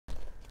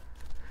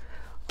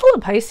Hello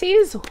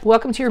Pisces,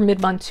 welcome to your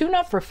mid-month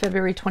tune-up for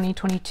February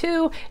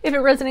 2022. If it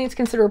resonates,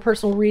 consider a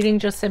personal reading.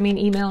 Just send me an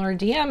email or a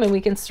DM and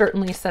we can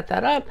certainly set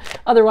that up.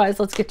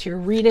 Otherwise, let's get to your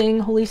reading.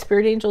 Holy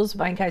Spirit, angels,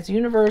 divine guides,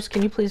 universe,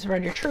 can you please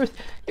provide your truth,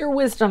 your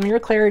wisdom, your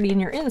clarity, and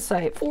your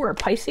insight for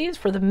Pisces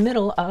for the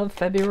middle of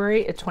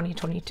February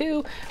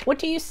 2022? What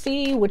do you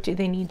see? What do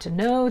they need to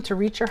know to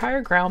reach your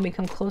higher ground,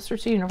 become closer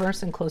to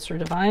universe and closer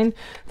to divine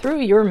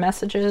through your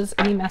messages?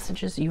 Any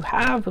messages you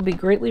have will be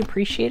greatly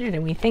appreciated,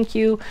 and we thank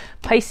you,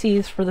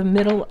 Pisces, for the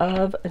middle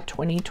of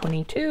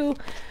 2022.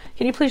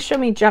 Can you please show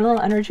me general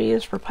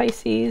energies for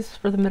Pisces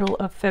for the middle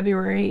of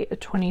February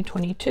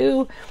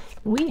 2022?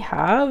 We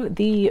have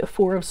the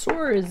Four of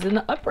Swords in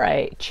the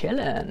upright,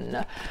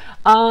 chillin'.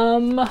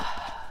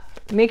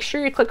 Make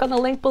sure you click on the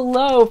link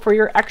below for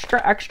your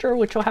extra,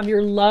 which will have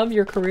your love,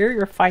 your career,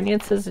 your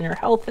finances, and your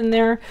health in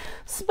there.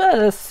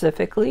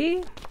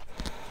 Specifically,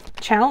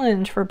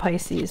 challenge for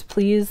Pisces,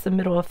 please, the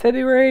middle of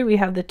February. We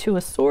have the Two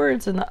of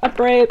Swords in the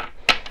upright.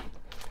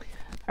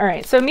 All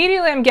right, so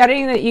immediately I'm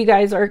getting that you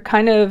guys are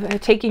kind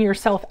of taking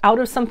yourself out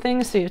of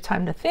something, so you have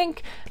time to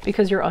think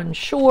because you're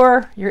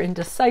unsure, you're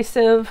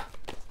indecisive.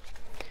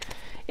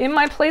 In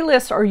my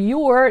playlist are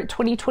your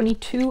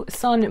 2022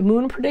 Sun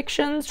Moon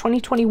predictions.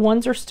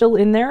 2021s are still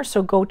in there,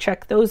 so go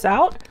check those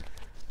out.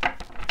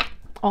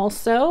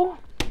 Also,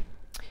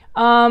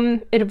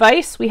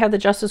 advice, we have the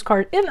Justice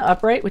card in the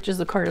upright, which is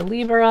the card of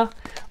Libra.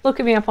 Look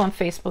me up on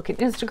Facebook and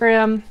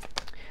Instagram.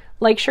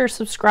 Like, share,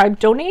 subscribe,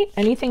 donate.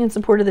 Anything in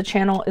support of the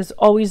channel is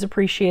always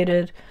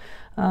appreciated.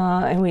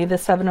 And we have the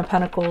Seven of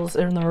Pentacles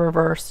in the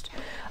reversed.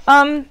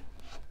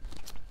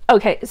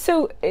 Okay,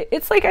 so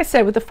it's like I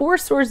said, with the Four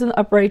Swords in the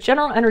upright,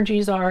 general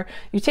energies are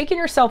you're taking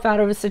yourself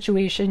out of a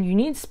situation, you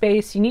need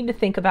space, you need to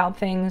think about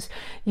things.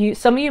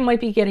 Some of you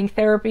might be getting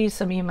therapy,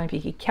 some of you might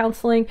be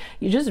counseling.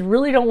 You just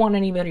really don't want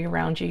anybody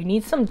around you. You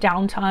need some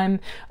downtime.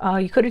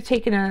 You could have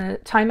taken a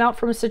time out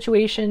from a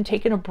situation,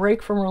 taken a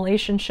break from a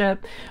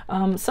relationship.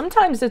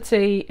 Sometimes it's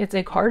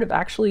a card of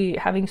actually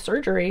having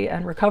surgery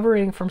and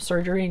recovering from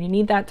surgery, and you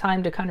need that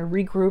time to kind of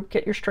regroup,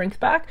 get your strength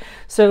back.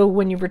 So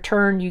when you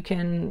return, you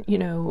can, you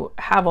know,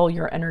 have all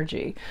your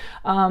energy.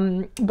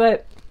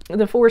 But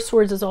the Four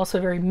Swords is also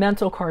a very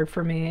mental card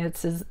for me.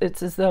 It's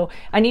as though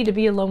I need to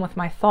be alone with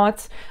my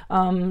thoughts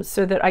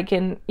so that I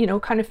can, you know,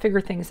 kind of figure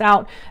things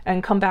out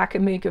and come back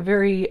and make a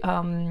very,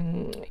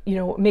 you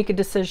know, make a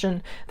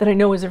decision that I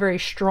know is a very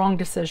strong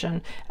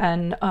decision,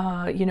 and,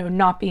 you know,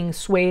 not being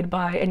swayed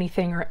by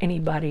anything or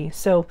anybody.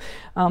 So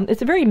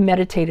it's a very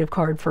meditative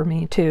card for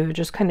me too,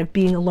 just kind of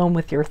being alone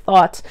with your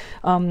thoughts,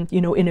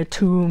 you know, in a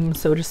tomb,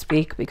 so to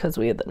speak, because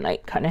we have the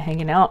knight kind of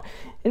hanging out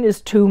in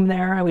his tomb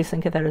there. I always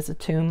think of that as a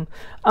tomb.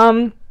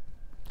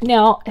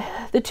 Now,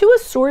 the Two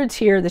of Swords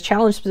here, the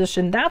challenge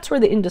position, that's where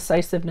the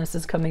indecisiveness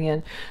is coming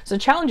in. So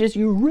challenge is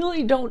you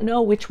really don't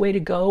know which way to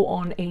go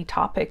on a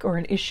topic or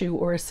an issue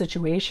or a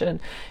situation.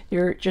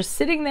 You're just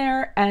sitting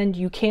there and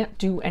you can't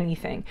do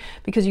anything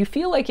because you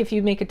feel like if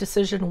you make a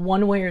decision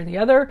one way or the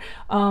other,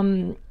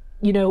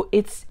 you know,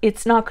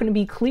 it's not going to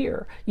be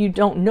clear. You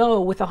don't know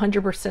with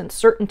 100%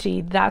 certainty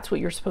that's what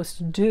you're supposed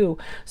to do.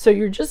 So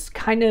you're just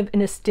kind of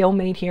in a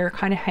stalemate here,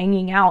 kind of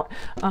hanging out,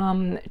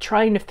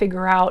 trying to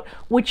figure out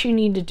what you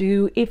need to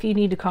do, if you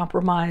need to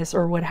compromise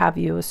or what have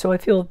you. So I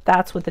feel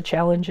that's what the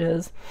challenge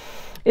is.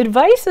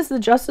 Advice is the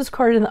Justice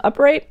card in the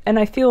upright, and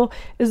I feel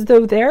as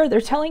though they're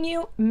telling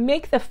you,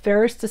 make the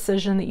fairest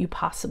decision that you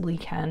possibly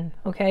can,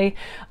 okay?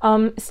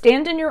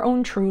 Stand in your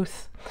own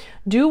truth.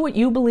 Do what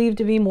you believe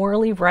to be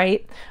morally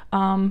right.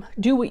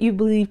 Do what you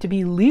believe to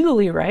be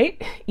legally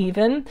right,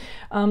 even,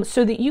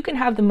 so that you can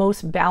have the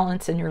most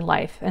balance in your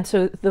life. And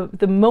so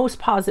the most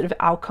positive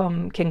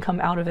outcome can come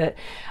out of it.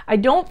 I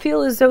don't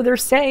feel as though they're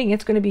saying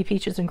it's going to be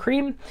peaches and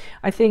cream.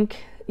 I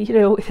think, you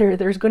know,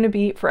 there's going to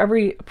be, for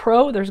every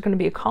pro, there's going to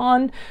be a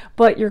con,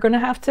 but you're going to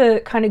have to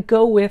kind of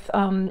go with,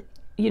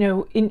 you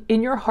know,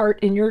 in your heart,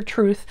 in your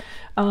truth,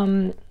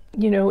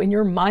 you know, in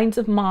your minds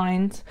of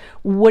minds,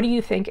 what do you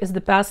think is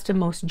the best and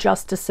most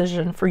just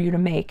decision for you to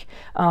make?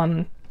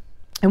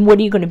 And what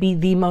are you going to be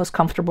the most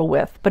comfortable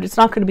with? But it's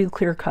not going to be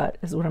clear cut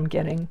is what I'm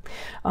getting.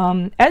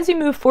 As you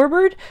move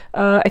forward,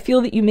 I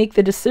feel that you make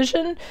the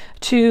decision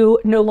to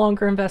no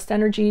longer invest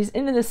energies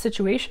into this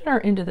situation or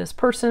into this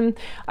person.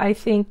 I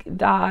think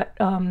that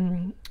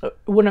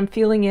what I'm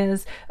feeling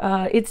is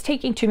it's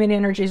taking too many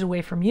energies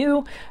away from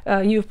you.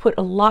 You've put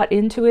a lot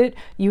into it.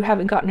 You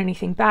haven't gotten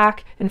anything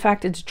back. In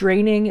fact, it's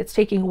draining. It's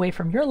taking away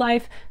from your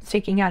life. It's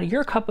taking out of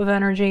your cup of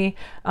energy.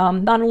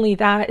 Not only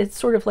that, it's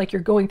sort of like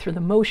you're going through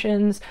the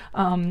motions.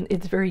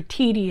 It's very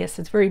tedious.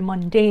 It's very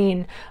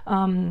mundane.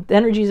 The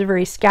energies are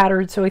very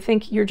scattered. So I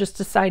think you're just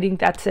deciding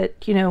that's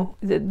it. You know,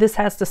 this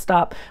has to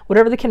stop.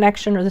 Whatever the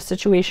connection or the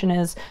situation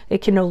is,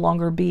 it can no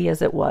longer be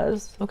as it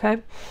was. Okay.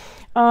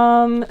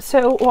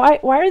 So why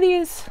are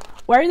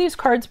these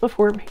cards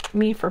before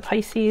me for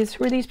Pisces?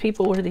 Who are these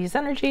people? What are these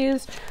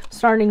energies?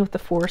 Starting with the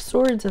Four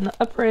Swords in the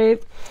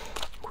upright,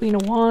 Queen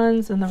of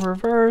Wands in the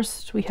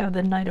reversed. We have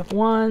the Knight of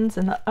Wands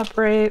in the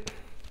upright.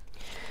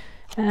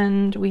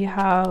 And we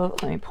have,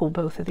 let me pull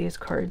both of these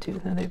cards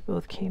even though they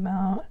both came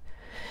out.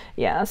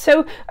 Yeah,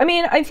 so, I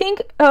mean, I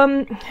think,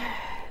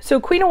 so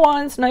Queen of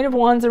Wands, Knight of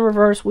Wands in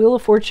reverse, Wheel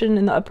of Fortune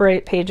in the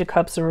upright, Page of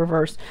Cups in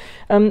reverse.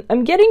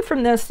 I'm getting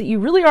from this that you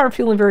really aren't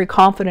feeling very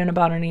confident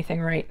about anything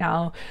right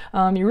now.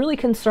 You're really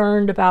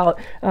concerned about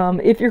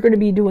if you're going to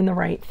be doing the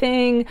right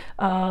thing.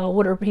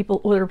 What are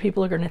people are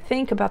going to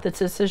think about the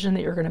decision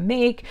that you're going to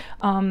make?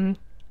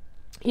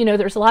 You know,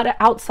 there's a lot of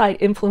outside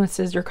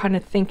influences you're kind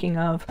of thinking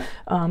of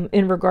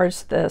in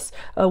regards to this.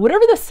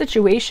 Whatever the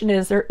situation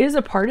is, there is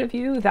a part of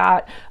you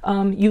that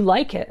you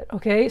like it,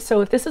 okay?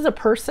 So if this is a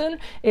person,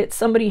 it's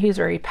somebody who's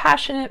very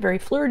passionate, very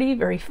flirty,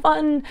 very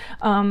fun.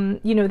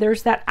 You know,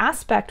 there's that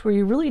aspect where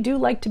you really do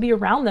like to be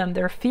around them.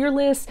 They're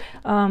fearless,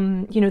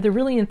 you know, they're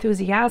really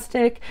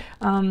enthusiastic,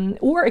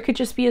 or it could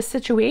just be a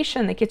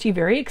situation that gets you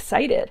very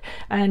excited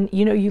and,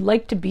 you know, you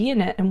like to be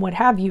in it and what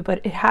have you, but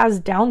it has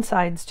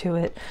downsides to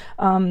it.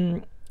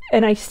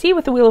 And I see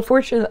with the Wheel of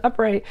Fortune in the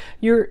upright,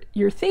 you're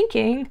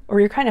thinking, or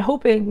you're kind of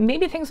hoping,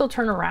 maybe things will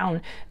turn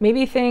around.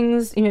 Maybe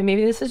things, you know,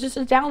 maybe this is just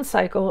a down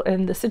cycle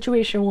and the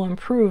situation will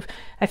improve.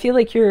 I feel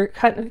like you're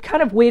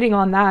kind of waiting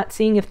on that,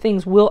 seeing if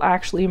things will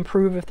actually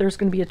improve, if there's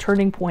going to be a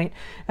turning point,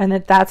 and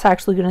that's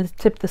actually going to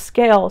tip the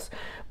scales.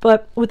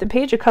 But with the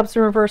Page of Cups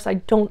in reverse, I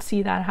don't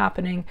see that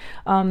happening.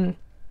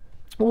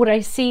 What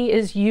I see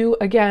is you,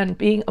 again,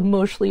 being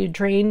emotionally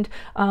drained.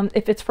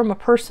 If it's from a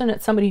person,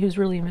 it's somebody who's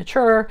really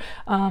mature,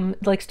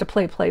 likes to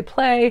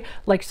play,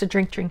 likes to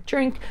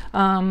drink,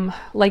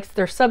 likes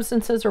their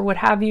substances or what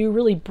have you,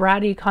 really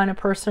bratty kind of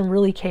person,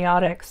 really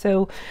chaotic.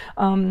 So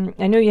I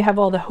know you have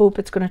all the hope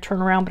it's going to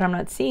turn around, but I'm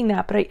not seeing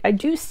that. But I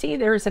do see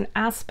there's an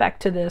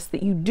aspect to this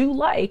that you do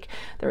like.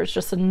 There's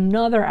just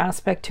another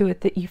aspect to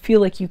it that you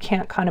feel like you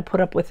can't kind of put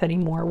up with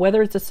anymore,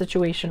 whether it's a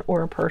situation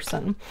or a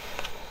person.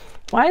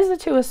 Why is the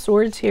Two of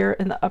Swords here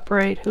in the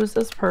upright? Who's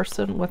this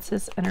person? What's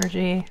his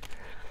energy?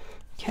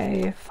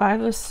 Okay,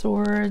 Five of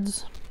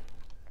Swords.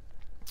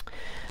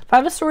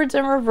 Five of Swords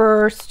in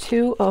reverse,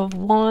 Two of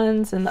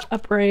Wands in the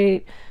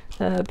upright,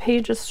 the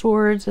Page of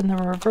Swords in the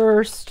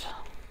reversed.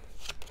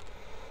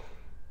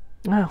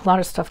 Oh, a lot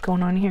of stuff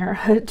going on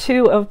here.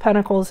 Two of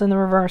Pentacles in the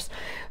reverse.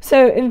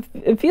 So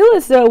I feel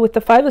as though with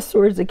the Five of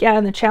Swords,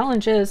 again, the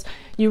challenge is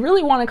you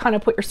really want to kind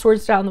of put your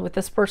swords down with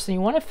this person.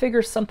 You want to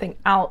figure something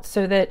out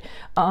so that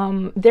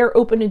they're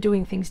open to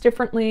doing things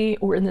differently,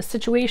 or in this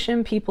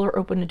situation, people are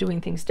open to doing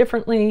things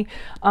differently.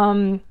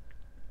 And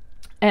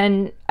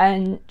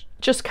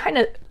just kind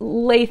of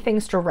lay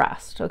things to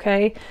rest,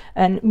 okay?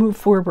 And move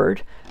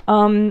forward.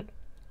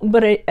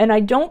 But I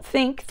don't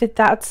think that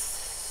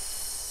that's,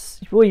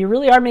 well, you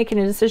really are making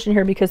a decision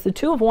here, because the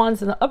Two of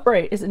Wands in the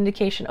upright is an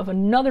indication of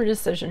another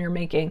decision you're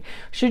making.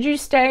 Should you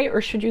stay or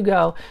should you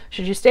go?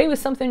 Should you stay with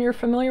something you're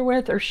familiar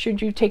with, or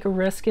should you take a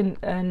risk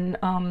and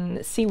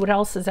see what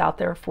else is out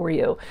there for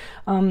you?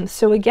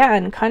 So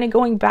again, kind of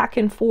going back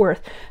and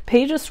forth.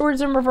 Page of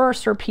Swords in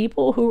reverse are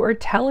people who are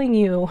telling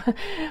you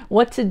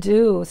what to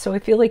do. So I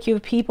feel like you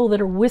have people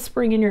that are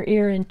whispering in your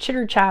ear and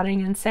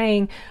chitter-chatting and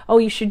saying, oh,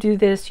 you should do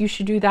this, you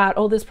should do that,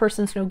 oh, this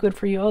person's no good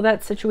for you, oh,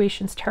 that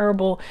situation's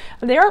terrible.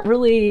 They aren't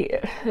really,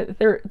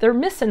 they're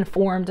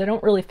misinformed. I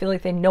don't really feel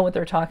like they know what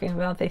they're talking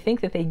about. They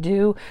think that they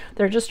do.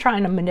 They're just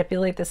trying to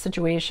manipulate the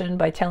situation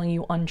by telling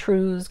you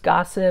untruths,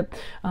 gossip,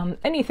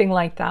 anything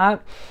like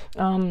that,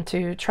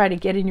 to try to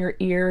get in your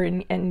ear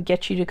and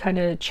get you to kind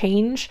of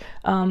change,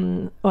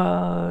 you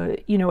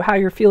know, how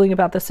you're feeling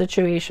about the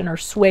situation, or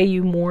sway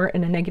you more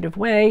in a negative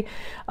way.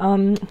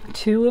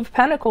 Two of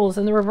Pentacles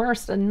in the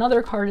reverse,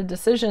 another card of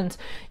decisions.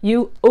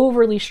 You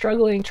overly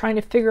struggling, trying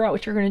to figure out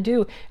what you're going to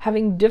do,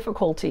 having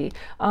difficulty,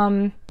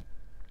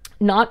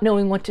 not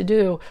knowing what to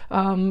do,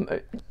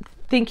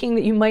 thinking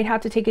that you might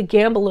have to take a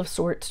gamble of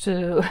sorts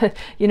to,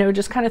 you know,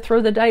 just kind of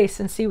throw the dice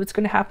and see what's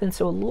going to happen.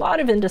 So a lot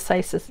of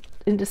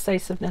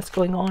indecisiveness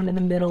going on in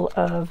the middle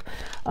of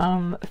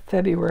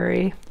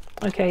February.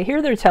 Okay,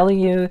 here they're telling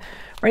you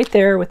right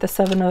there with the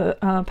Seven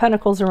of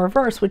Pentacles in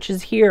reverse, which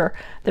is here,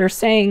 they're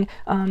saying,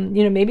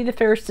 you know, maybe the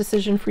fairest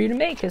decision for you to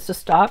make is to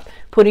stop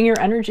putting your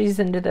energies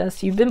into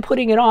this. You've been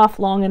putting it off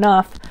long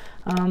enough.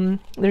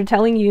 They're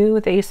telling you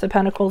with the Ace of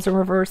Pentacles in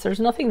reverse, there's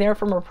nothing there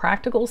from a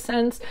practical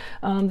sense.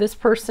 This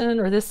person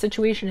or this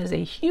situation is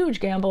a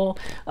huge gamble.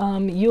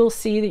 You'll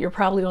see that you're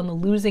probably on the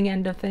losing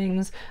end of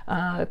things,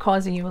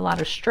 causing you a lot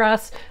of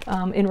stress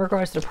in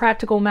regards to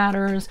practical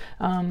matters.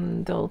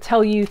 They'll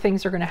tell you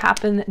things are going to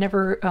happen that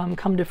never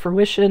come to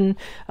fruition.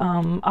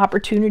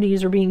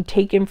 Opportunities are being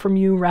taken from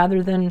you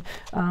rather than,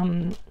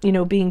 you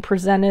know, being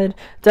presented.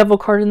 Devil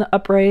card in the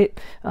upright.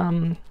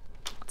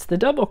 It's the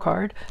devil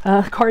card,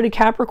 card of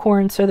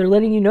Capricorn. So they're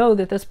letting you know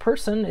that this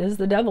person is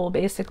the devil,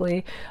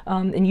 basically,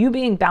 and you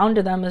being bound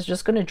to them is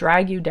just going to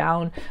drag you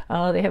down.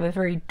 They have a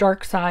very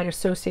dark side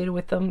associated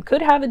with them.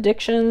 Could have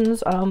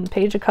addictions.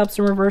 Page of Cups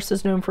in reverse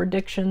is known for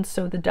addictions.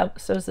 So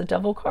so is the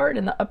devil card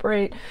in the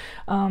upright.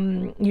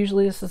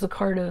 Usually this is a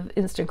card of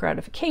instant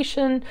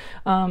gratification,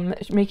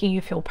 making you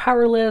feel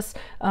powerless,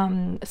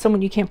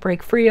 someone you can't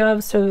break free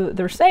of. So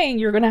they're saying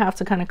you're going to have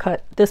to kind of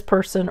cut this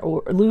person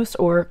or loose,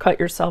 or cut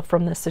yourself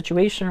from this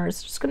situation, or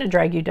it's just going to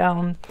drag you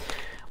down.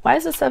 Why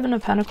is the Seven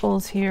of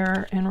Pentacles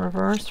here in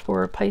reverse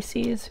for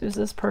Pisces? Who's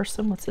this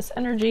person? What's this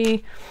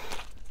energy?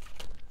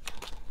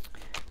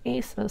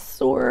 Ace of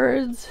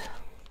Swords.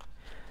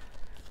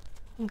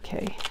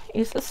 Okay,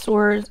 Ace of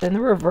Swords in the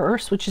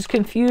reverse, which is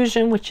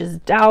confusion, which is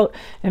doubt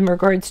in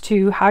regards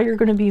to how you're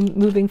going to be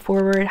moving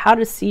forward, how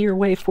to see your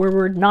way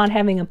forward, not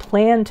having a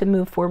plan to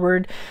move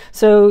forward.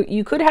 So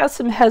you could have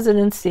some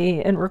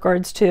hesitancy in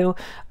regards to,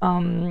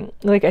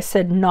 like I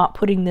said, not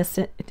putting this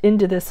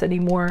into this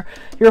anymore.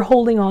 You're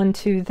holding on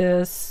to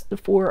this, the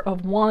Four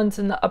of Wands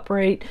in the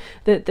upright,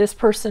 that this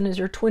person is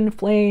your twin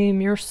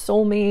flame, your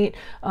soulmate,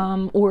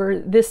 or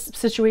this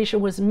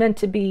situation was meant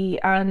to be,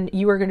 and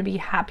you are going to be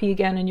happy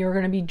again, and you're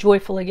going to be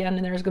joyful again,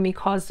 and there's going to be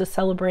cause to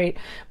celebrate.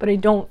 But I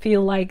don't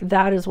feel like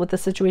that is what the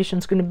situation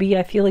is going to be.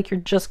 I feel like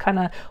you're just kind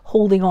of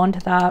holding on to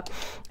that.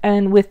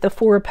 And with the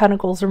Four of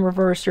Pentacles in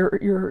reverse,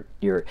 you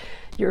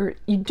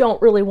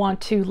don't really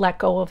want to let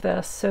go of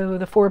this. So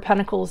the Four of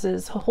Pentacles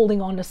is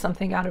holding on to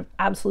something out of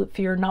absolute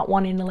fear, not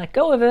wanting to let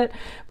go of it.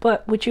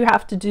 But what you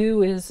have to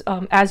do is,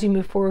 as you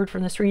move forward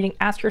from this reading,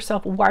 ask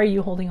yourself, why are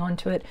you holding on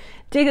to it?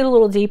 Dig it a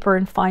little deeper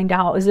and find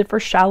out, is it for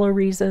shallow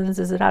reasons?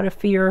 Is it out of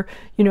fear?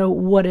 You know,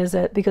 what is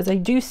it? Because I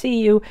do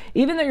see you,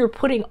 even though you're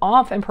putting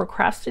off and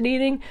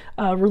procrastinating,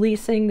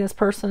 releasing this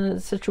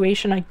person's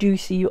situation, I do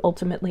see you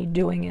ultimately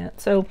doing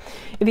it. So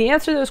if you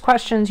answer those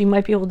questions, you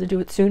might be able to do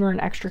it sooner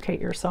and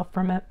extricate yourself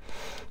from it.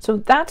 So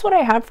that's what I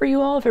have for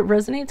you all. If it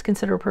resonates,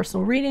 consider a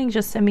personal reading.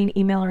 Just send me an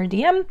email or a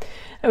DM.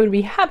 I would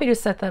be happy to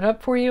set that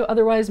up for you.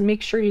 Otherwise,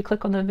 make sure you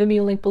click on the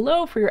Vimeo link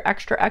below for your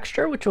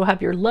extra, which will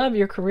have your love,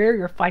 your career,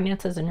 your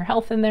finances, and your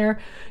health in there.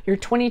 Your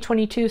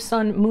 2022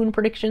 Sun Moon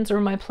predictions are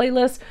in my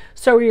playlist.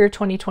 So are your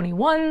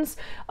 2021s.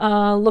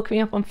 Look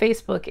me up on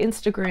Facebook,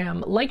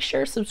 Instagram. Like,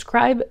 share,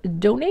 subscribe,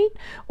 donate,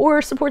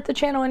 or support the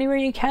channel anywhere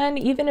you can,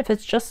 even if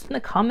it's just in the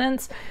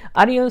comments.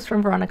 Adios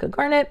from Veronica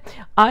Garnet.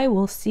 I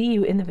will see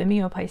you in the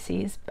Vimeo,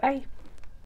 Pisces. Bye.